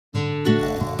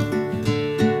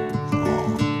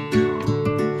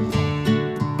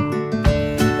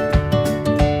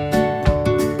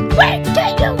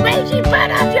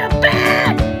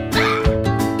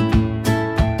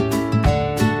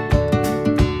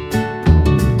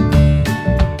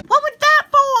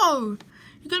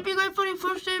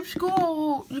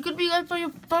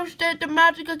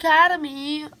Magic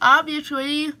Academy,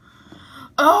 obviously.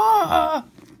 Well,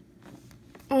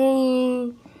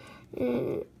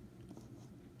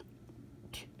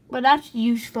 that's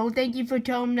useful. Thank you for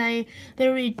telling me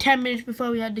literally 10 minutes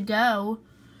before we had to go.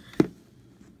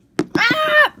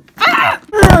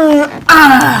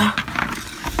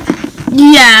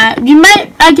 Yeah, you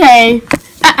might. Okay.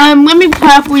 Let me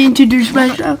properly introduce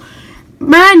myself.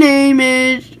 My name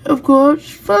is, of course,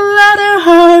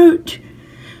 Flutterheart.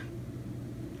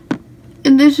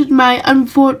 And this is my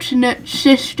unfortunate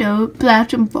sister,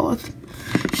 Blattenforth.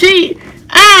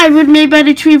 I was made by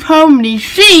the tree of harmony.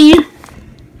 She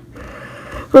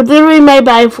was literally made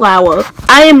by a flower.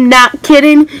 I am not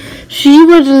kidding. She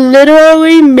was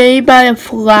literally made by a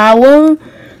flower.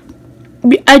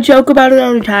 I joke about it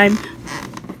all the time.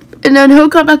 And then he'll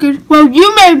come back and, well,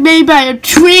 you were made by a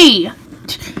tree.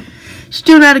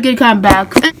 Still not a good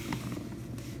comeback.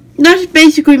 That's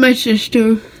basically my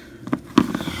sister.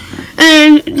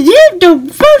 And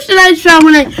the first that I saw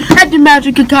when I had the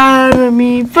Magic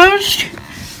Academy, first,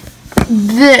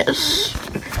 this.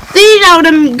 These are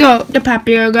the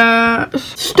popular guys.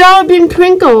 Starbeam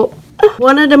Twinkle,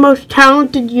 one of the most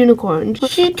talented unicorns.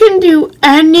 She can do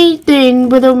anything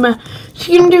with her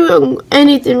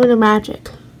magic.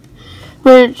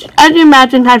 Which, as you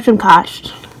imagine, has some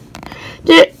cost.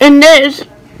 And this,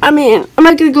 I'm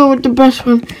not gonna go with the best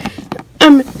one.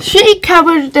 She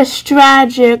covers the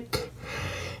strategic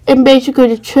and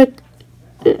basically the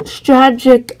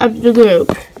strategic of the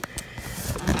group.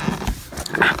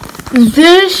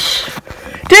 This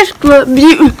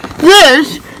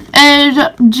is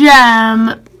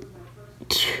Gem.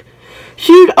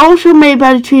 She's also made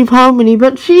by the Tree of Harmony,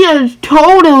 but she is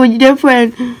totally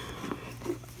different.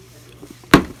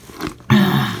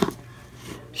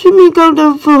 She may go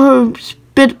down for her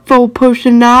spitful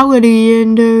personality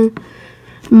and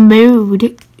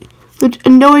mood, which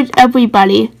annoys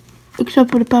everybody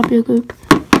except for the popular group.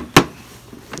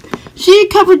 She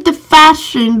covered the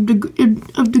fashion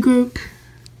of the group.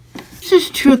 This is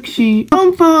Trixie,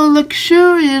 known for her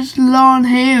luxurious long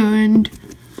hair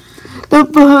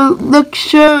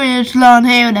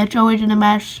that's always in a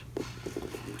mess.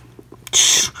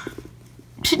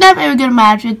 She's not very good at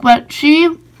magic, but she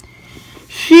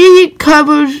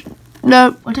covers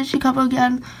the, what does she cover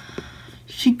again?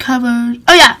 She covers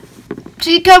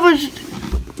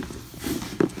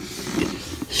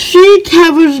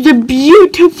the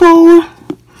beautiful.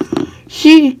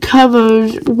 She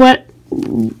covers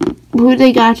who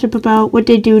they gossip about, what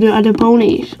they do to other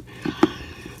ponies.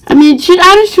 She's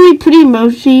honestly pretty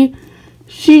mushy.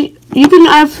 She's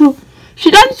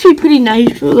honestly pretty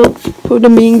nice for the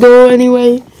mean girl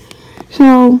anyway.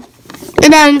 So,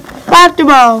 and then last of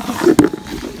all,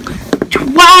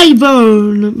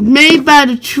 Twivine, made by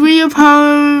the Tree of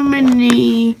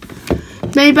Harmony.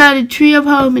 Made by the Tree of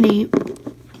Harmony.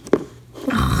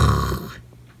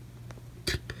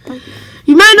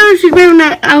 You might notice she's wearing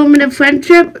that element of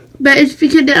friendship, but it's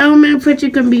because the element of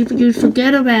friendship can be used for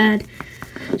good or bad.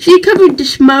 She covered the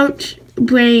smart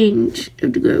brains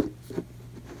of the group.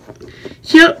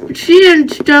 She and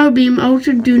Starbeam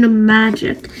also do the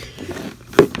magic.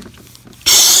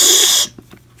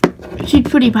 She's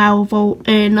pretty powerful,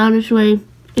 and honestly,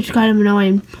 it's kind of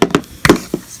annoying.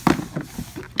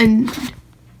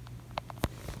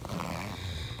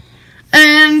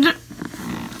 And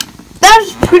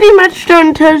that's pretty much the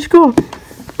entire school.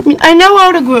 I know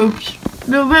all the groups.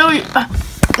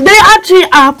 They actually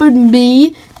offered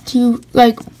me to,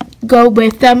 go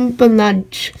with them for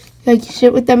lunch.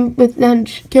 Sit with them with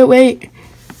lunch. Can't wait.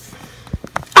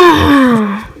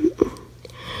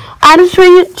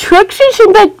 Honestly, Trixie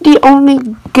seems like the only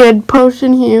good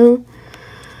person here.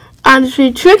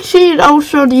 Honestly, Trixie is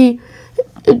also the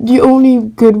only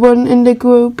good one in the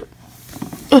group.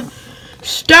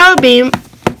 Starbeam.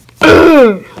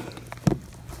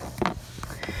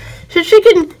 So she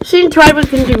and Twivine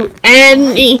can do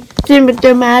anything with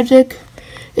their magic.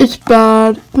 It's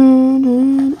bad.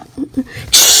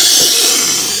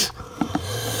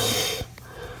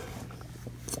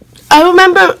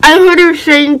 I heard her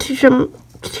saying to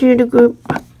the group,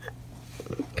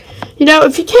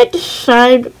 if you can't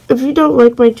decide, if you don't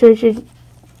like my choices,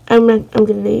 I'm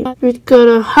gonna leave. It's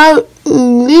gonna heart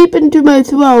leap into my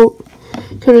throat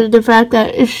because of the fact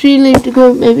that if she leaves the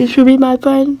group, maybe she'll be my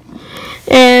friend.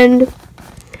 And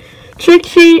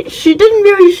Trixie, she didn't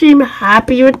really seem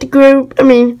happy with the group.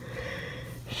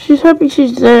 She's happy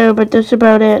she's there, but that's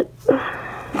about it.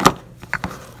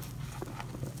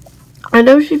 I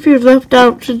know she feels left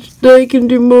out since they can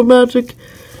do more magic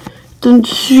than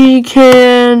she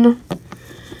can.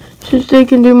 Since they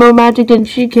can do more magic than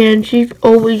she can, she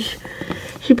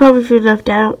She probably feels left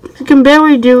out. She can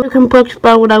barely do a complex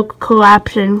spell without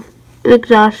collapsing.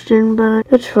 Exhaustion, but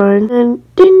it's fine. And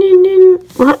ding ding ding.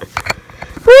 What?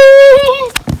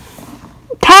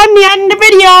 Time to end the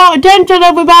video. Attention,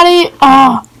 everybody.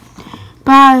 Oh,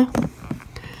 bye.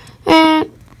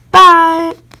 And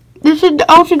bye. This is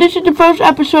the first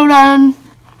episode on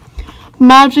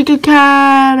Magic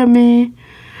Academy.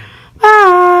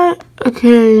 Bye.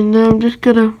 Okay, now I'm just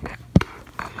gonna.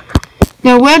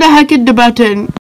 Now where the heck is the button?